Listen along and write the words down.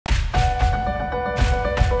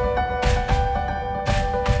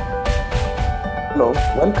Hello,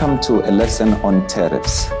 welcome to a lesson on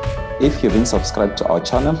tariffs. If you haven't subscribed to our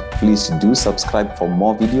channel, please do subscribe for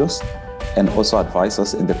more videos, and also advise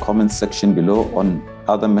us in the comments section below on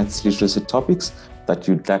other maths literacy topics that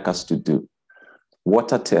you'd like us to do.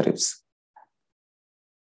 Water tariffs.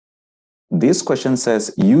 This question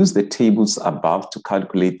says, use the tables above to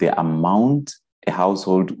calculate the amount a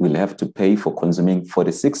household will have to pay for consuming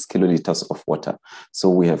 46 kiloliters of water. So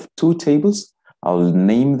we have two tables. I'll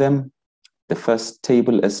name them. The first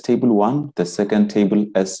table as table 1, the second table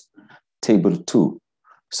as table 2.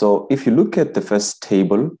 So if you look at the first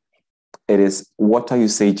table, it is water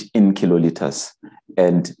usage in kiloliters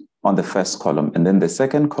and on the first column. And then the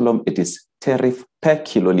second column, it is tariff per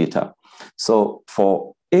kiloliter. So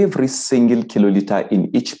for every single kiloliter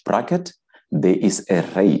in each bracket, there is a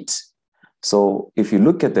rate. So if you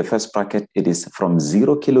look at the first bracket, it is from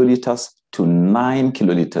 0 kiloliters to 9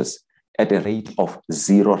 kiloliters at a rate of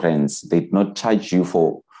 0 rands. They do not charge you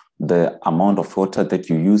for the amount of water that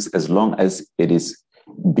you use as long as it is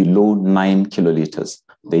below 9 kiloliters.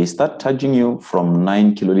 They start charging you from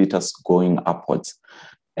 9 kiloliters going upwards.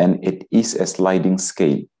 And it is a sliding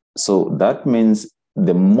scale. So that means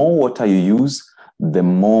the more water you use, the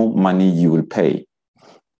more money you will pay.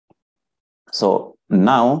 So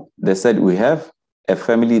now they said we have a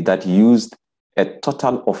family that used a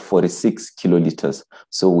total of 46 kiloliters.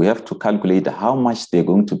 So we have to calculate how much they're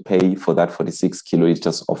going to pay for that 46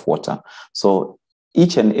 kiloliters of water. So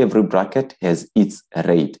each and every bracket has its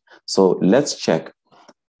rate. So let's check.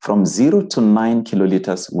 From 0 to 9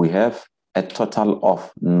 kiloliters, we have a total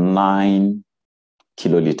of 9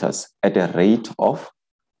 kiloliters at a rate of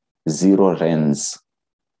 0 rands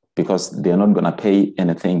because they're not going to pay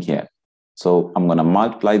anything here. So I'm going to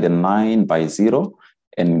multiply the 9 by 0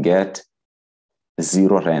 and get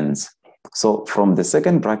 0 rands. So from the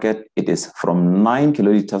second bracket, it is from 9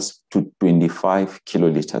 kiloliters to 25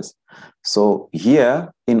 kiloliters. So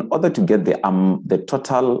here, in order to get the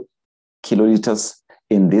total kiloliters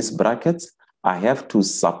in these brackets, I have to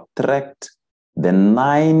subtract the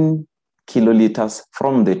 9 kiloliters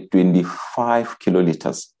from the 25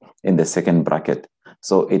 kiloliters in the second bracket.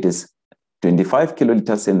 So it is 25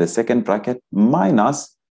 kiloliters in the second bracket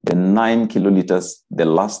minus the 9 kiloliters, the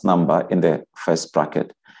last number in the first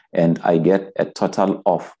bracket. And I get a total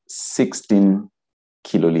of 16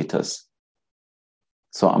 kiloliters.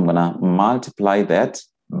 So I'm going to multiply that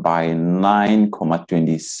by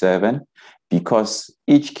 9,27 because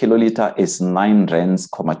each kiloliter is 9 rands,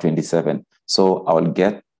 27. So I will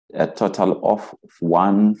get a total of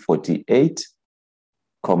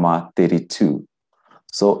 148,32.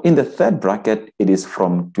 So in the third bracket, it is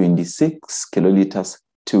from 26 kiloliters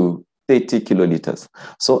to 30 kiloliters.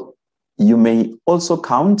 So you may also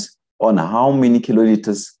count on how many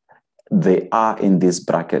kiloliters they are in this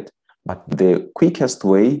bracket. But the quickest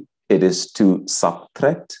way, it is to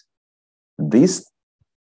subtract this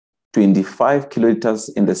 25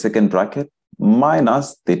 kiloliters in the second bracket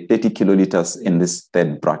minus the 30 kiloliters in this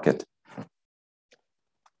third bracket.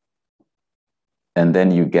 And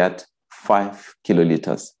then you get 5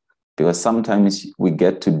 kiloliters because sometimes we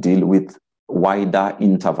get to deal with wider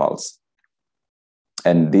intervals.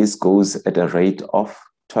 And this goes at a rate of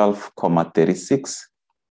 12,36.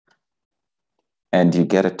 And you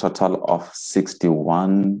get a total of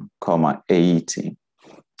 61,80.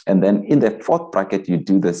 And then in the fourth bracket, you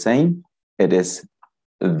do the same. It is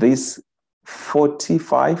this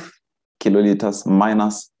 45 kiloliters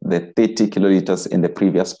minus the 30 kiloliters in the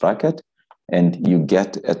previous bracket. And you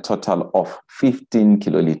get a total of 15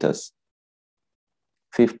 kiloliters.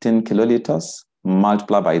 15 kiloliters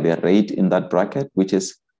multiplied by the rate in that bracket, which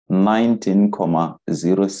is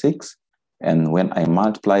 19,06. And when I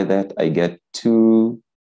multiply that, I get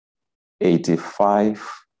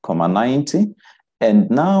 285,90. And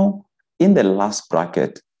now in the last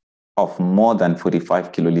bracket of more than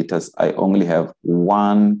 45 kiloliters, I only have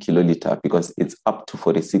 1 kiloliter because it's up to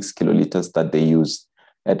 46 kiloliters that they use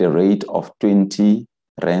at a rate of 20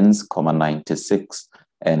 rands, 96.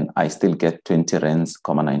 And I still get 20 rands,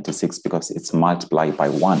 96 because it's multiplied by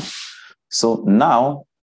 1. So now,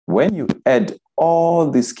 when you add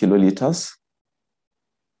all these kiloliters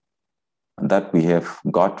that we have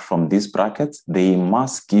got from these brackets, they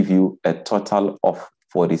must give you a total of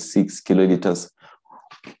 46 kiloliters,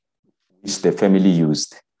 which the family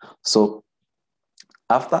used. So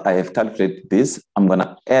after I have calculated this, I'm going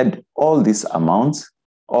to add all these amounts,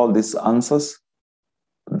 all these answers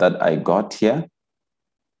that I got here.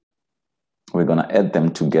 We're going to add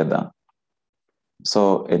them together.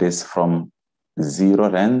 So it is from 0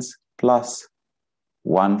 rands plus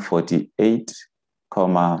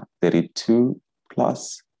 148,32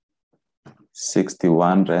 plus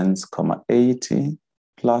 61 rands, 80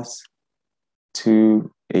 plus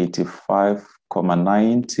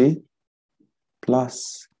 285,90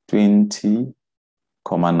 plus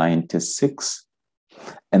 20,96.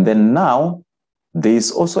 And then now there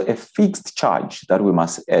is also a fixed charge that we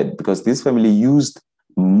must add because this family used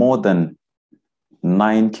more than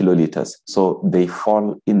 9 kiloliters. So they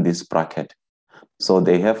fall in this bracket. So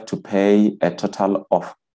they have to pay a total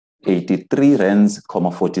of 83 rands,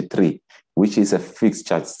 43, which is a fixed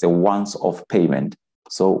charge, it's a once-off payment.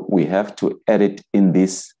 So we have to add it in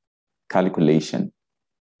this calculation.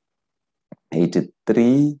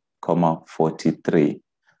 83,43.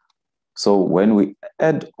 So when we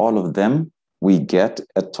add all of them, we get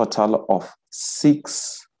a total of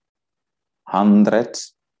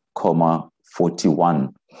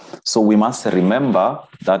 600,41. So we must remember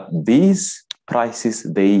that these prices,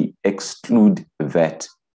 they exclude VAT.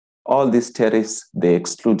 All these tariffs, they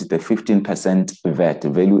exclude the 15% VAT,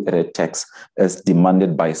 value added tax, as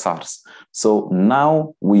demanded by SARS. So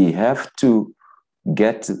now we have to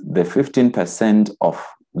get the 15% of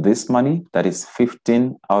this money, that is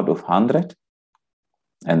 15 out of 100,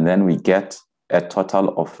 and then we get a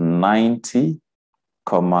total of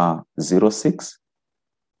 90,06.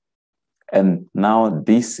 And now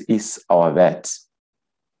this is our VAT.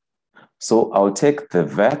 So I'll take the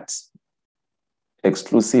VAT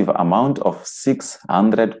exclusive amount of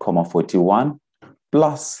 600,41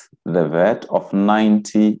 plus the VAT of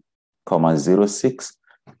 90,06,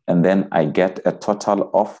 and then I get a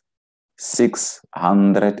total of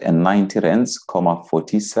 690 rands,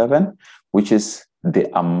 47, which is the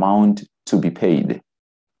amount to be paid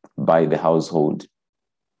by the household.